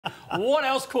What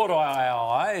else caught our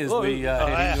eye as we...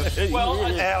 I'm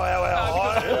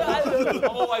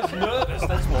always nervous,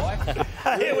 that's why.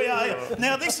 Here we are.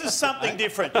 Now, this is something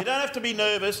different. You don't have to be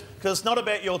nervous because it's not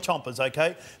about your chompers,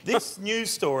 OK? This news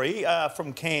story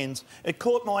from Cairns, it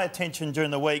caught my attention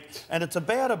during the week, and it's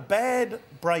about a bad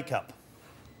breakup.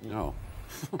 No.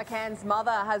 A Cairns mother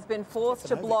has been forced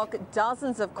to block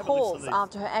dozens of calls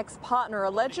after her ex-partner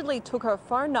allegedly took her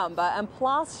phone number and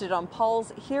plastered it on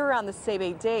poles here around the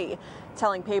CBD,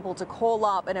 telling people to call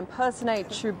up and impersonate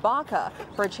Chewbacca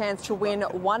for a chance to win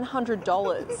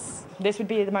 $100. This would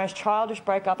be the most childish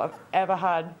breakup I've ever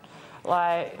had.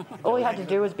 Like, all he had to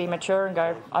do was be mature and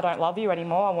go, I don't love you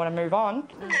anymore, I want to move on.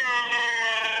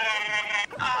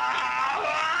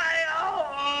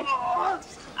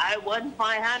 I won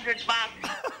 $500.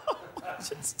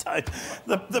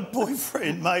 The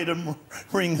boyfriend made him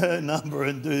ring her number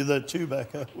and do the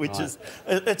Chewbacca, which is...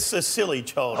 It's a silly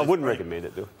child. I wouldn't recommend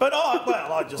it, though. But, I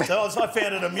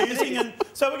found it amusing, and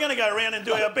so we're going to go around and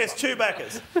do our best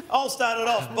Chewbaccas. I'll start it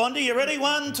off. Bondi, you ready?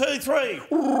 1, 2, 3.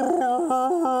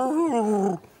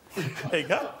 There you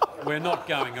go. We're not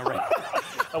going around.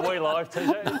 Are we live,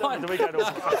 TJ? Do we go to...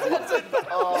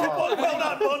 Well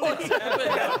done, Bondi.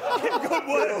 Good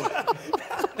work.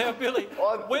 Now, Billy,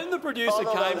 when the producer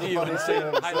came to you and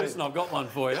said, hey, listen, I've got one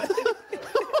for you,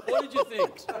 what did you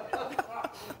think?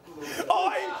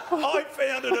 I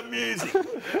found it amusing.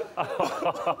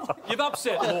 You've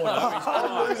upset Lloyd.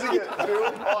 I'm losing it,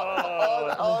 Bill.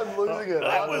 I'm losing it.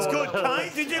 That was good,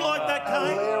 Kane. Did you like that,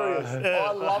 Kane? Hilarious.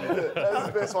 I loved it. That was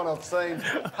the best one I've seen.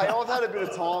 Hey, I've had a bit of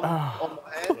time on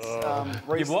my hands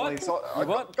recently. What? So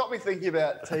it got me thinking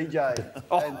about TJ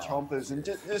and Chompers and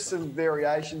just some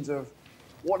variations of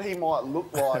what he might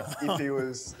look like if he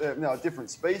was a different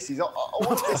species. I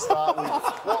want to start with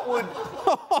what would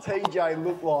TJ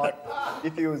look like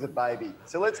if he was a baby?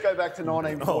 So let's go back to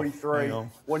 1943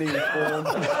 when he was born.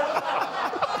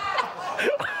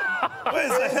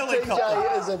 Where's the helicopter?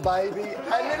 TJ as a baby.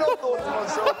 And then I thought to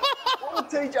myself, what would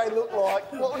TJ look like?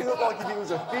 What would he look like if he was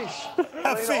a fish?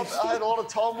 A fish? I had a lot of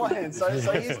time on my hands. So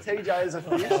here's TJ as a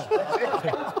fish.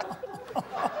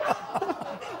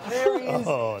 There he is.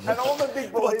 Oh, no. And I'm a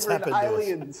big believer in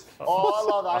aliens. Oh, I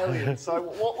love aliens. So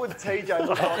what would TJ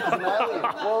look like as an alien?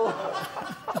 Well,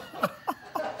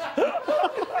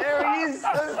 there he is.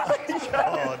 There's TJ.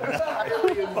 Oh, no.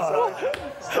 Aliens.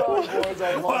 Sorry, boys,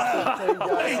 I've lost it,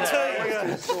 TJ.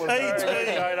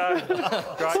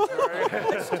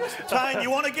 Kane, you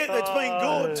want to get... It's been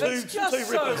good. It's just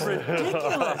so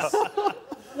ridiculous.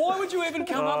 Why would you even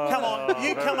come up with Come on,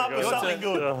 you come up with something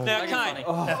good. Now, Kane,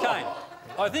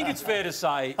 I think it's fair to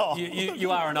say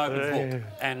you are an open book,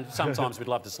 and sometimes we'd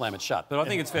love to slam it shut, but I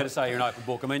think it's fair to say you're an open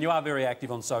book. I mean, you are very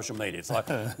active on social media. It's like,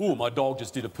 oh, my dog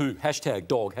just did a poo, hashtag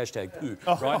dog, hashtag poo,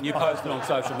 right? And you post it on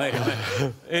social media. I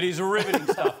mean, it is riveting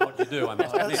stuff what you do, I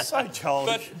must admit. That's so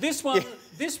childish. But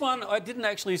this one I didn't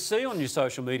actually see on your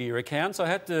social media accounts. I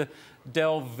had to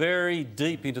delve very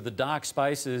deep into the dark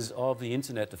spaces of the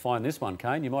internet to find this one,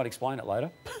 Kane. You might explain it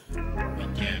later.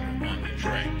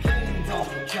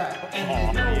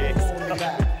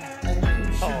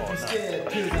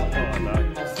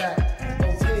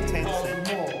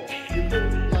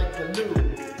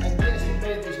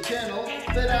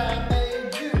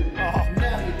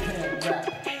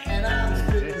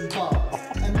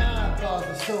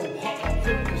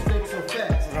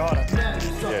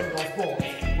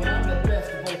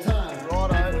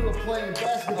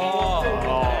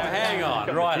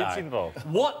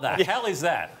 What the hell is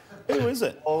that? Who is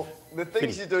it? Well, the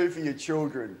things you do for your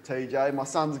children, TJ. My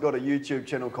son's got a YouTube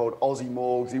channel called Aussie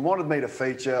Morgs. He wanted me to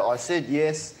feature. I said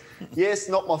yes. Yes,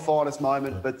 not my finest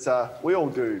moment, but we all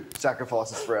do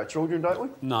sacrifices for our children, don't we?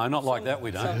 No, not like that,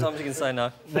 we don't. Sometimes you can say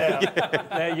no.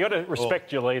 Now you got to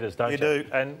respect your leaders, don't you? You do.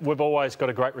 And we've always got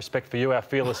a great respect for you, our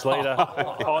fearless leader,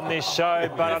 on this show.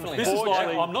 But this is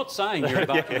like, I'm not saying you're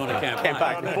embarking on a campaign.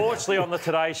 But unfortunately, on the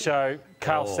Today Show,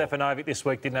 Carl Stefanovic this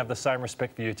week didn't have the same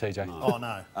respect for you, TJ. Oh,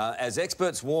 no. As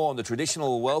experts warn, the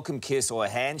traditional welcome kiss or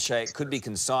handshake could be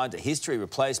consigned to history,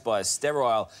 replaced by a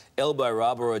sterile elbow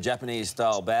rub or a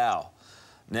Japanese-style bow.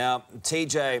 Now,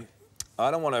 TJ, I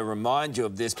don't want to remind you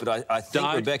of this, but I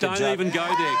think Rebecca Judd... Don't even go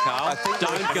there, Carl.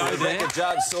 Don't go there. Rebecca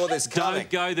Judd saw this coming. Don't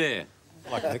go there.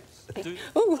 Okay, good.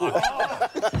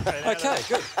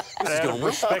 Out of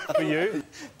respect for you,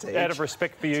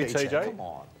 TJ, come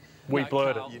on. we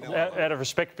blurred it. Out of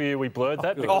respect for you, we blurred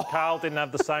that because Carl didn't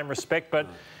have the same respect, but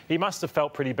he must have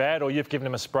felt pretty bad, or you've given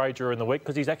him a spray during the week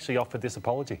because he's actually offered this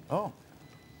apology. Oh.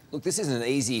 Look, this isn't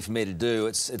easy for me to do.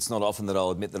 It's not often that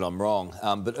I'll admit that I'm wrong.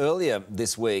 But earlier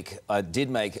this week, I did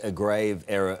make a grave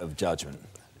error of judgment.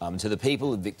 To the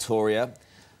people of Victoria,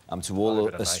 to all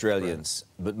Australians,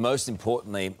 but most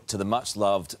importantly to the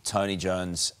much-loved Tony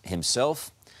Jones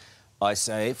himself, I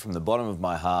say from the bottom of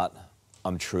my heart,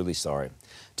 I'm truly sorry.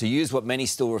 To use what many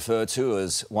still refer to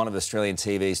as one of Australian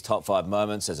TV's top 5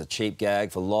 moments as a cheap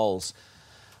gag for lols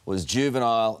was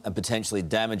juvenile and potentially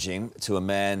damaging to a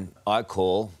man I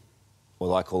call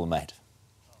a mate,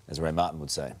 as Ray Martin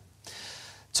would say.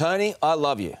 Tony, I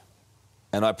love you,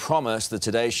 and I promise the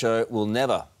Today Show will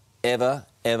never, ever,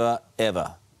 ever,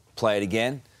 ever play it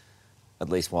again, at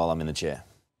least while I'm in the chair.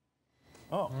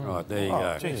 Oh, right, there you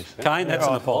go. Geez. Kane, that's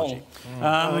an apology.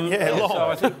 Long. So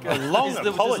I think long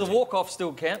apology. Does the walk-off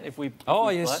still count if we... Oh,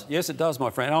 yes, yes, it does, my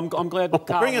friend. I'm glad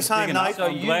Carl Bring us home, Nate.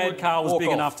 I'm glad Carl was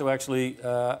big enough to actually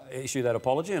issue that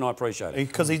apology, and I appreciate it.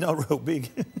 Because he's not real big.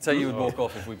 So you would walk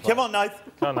off if we play. Come on, Nate.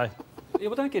 Come on, Nate. Yeah,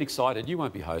 well, don't get excited. You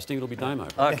won't be hosting. It'll be Damo.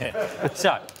 OK.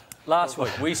 So, last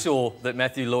week we saw that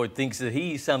Matthew Lloyd thinks that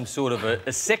he's some sort of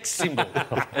a sex symbol.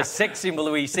 A sex symbol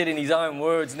who he said in his own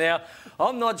words. Now,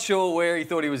 I'm not sure where he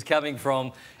thought he was coming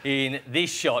from in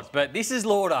this shot, but this is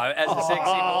Lordo as a sex symbol.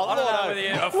 I don't know whether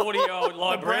you're a 40-year-old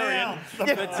librarian, but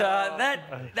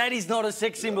that is not a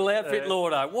sex symbol outfit,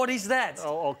 Lordo. What is that?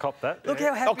 I'll cop that. Look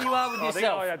how happy you are with yourself. I think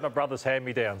I had my brother's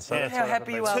hand-me-down, so Look how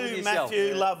happy you are with yourself.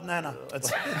 Matthew, love Nana.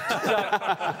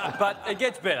 But it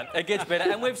gets better. It gets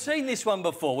better. And we've seen this one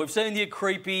before. We've seen the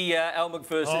creepy Elle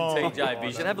MacPherson TJ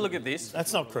vision. Have a look at this.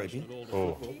 That's not creepy.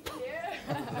 Oh.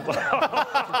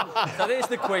 So there's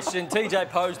the question.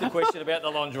 TJ posed the question about the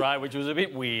lingerie, which was a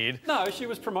bit weird. No, she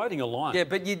was promoting a line. Yeah,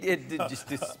 but just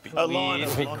this bit A weird, line a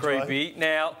of bit lingerie. creepy.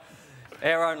 Now,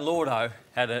 our own Lordo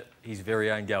had his very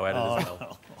own go at it as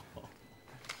well.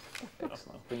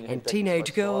 And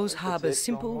teenage girls harbour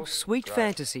simple, sweet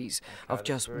fantasies of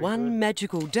just one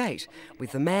magical date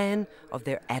with the man of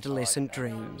their adolescent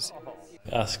dreams.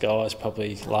 Us guys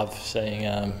probably love seeing,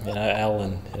 Elle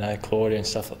and, Claudia and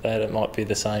stuff like that. It might be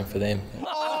the same for them.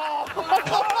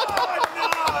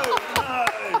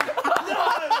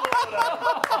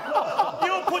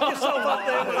 You'll put yourself up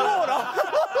there with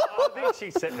I think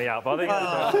she set me up. I think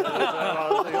That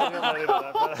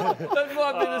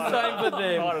might be the same for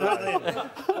them.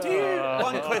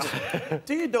 one question.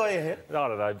 Do you dye your hair? I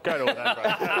don't know. Go to all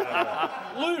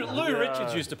that, bro. Lou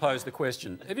Richards used to pose the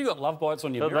question, have you got love bites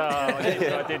on your mirror? No,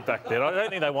 I did back then. I don't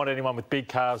think they want anyone with big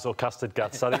calves or custard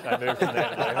guts. I think they moved from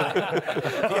there.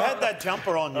 If you had that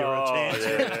jumper on, you were a chance.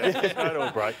 Yeah. Go to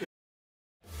a break.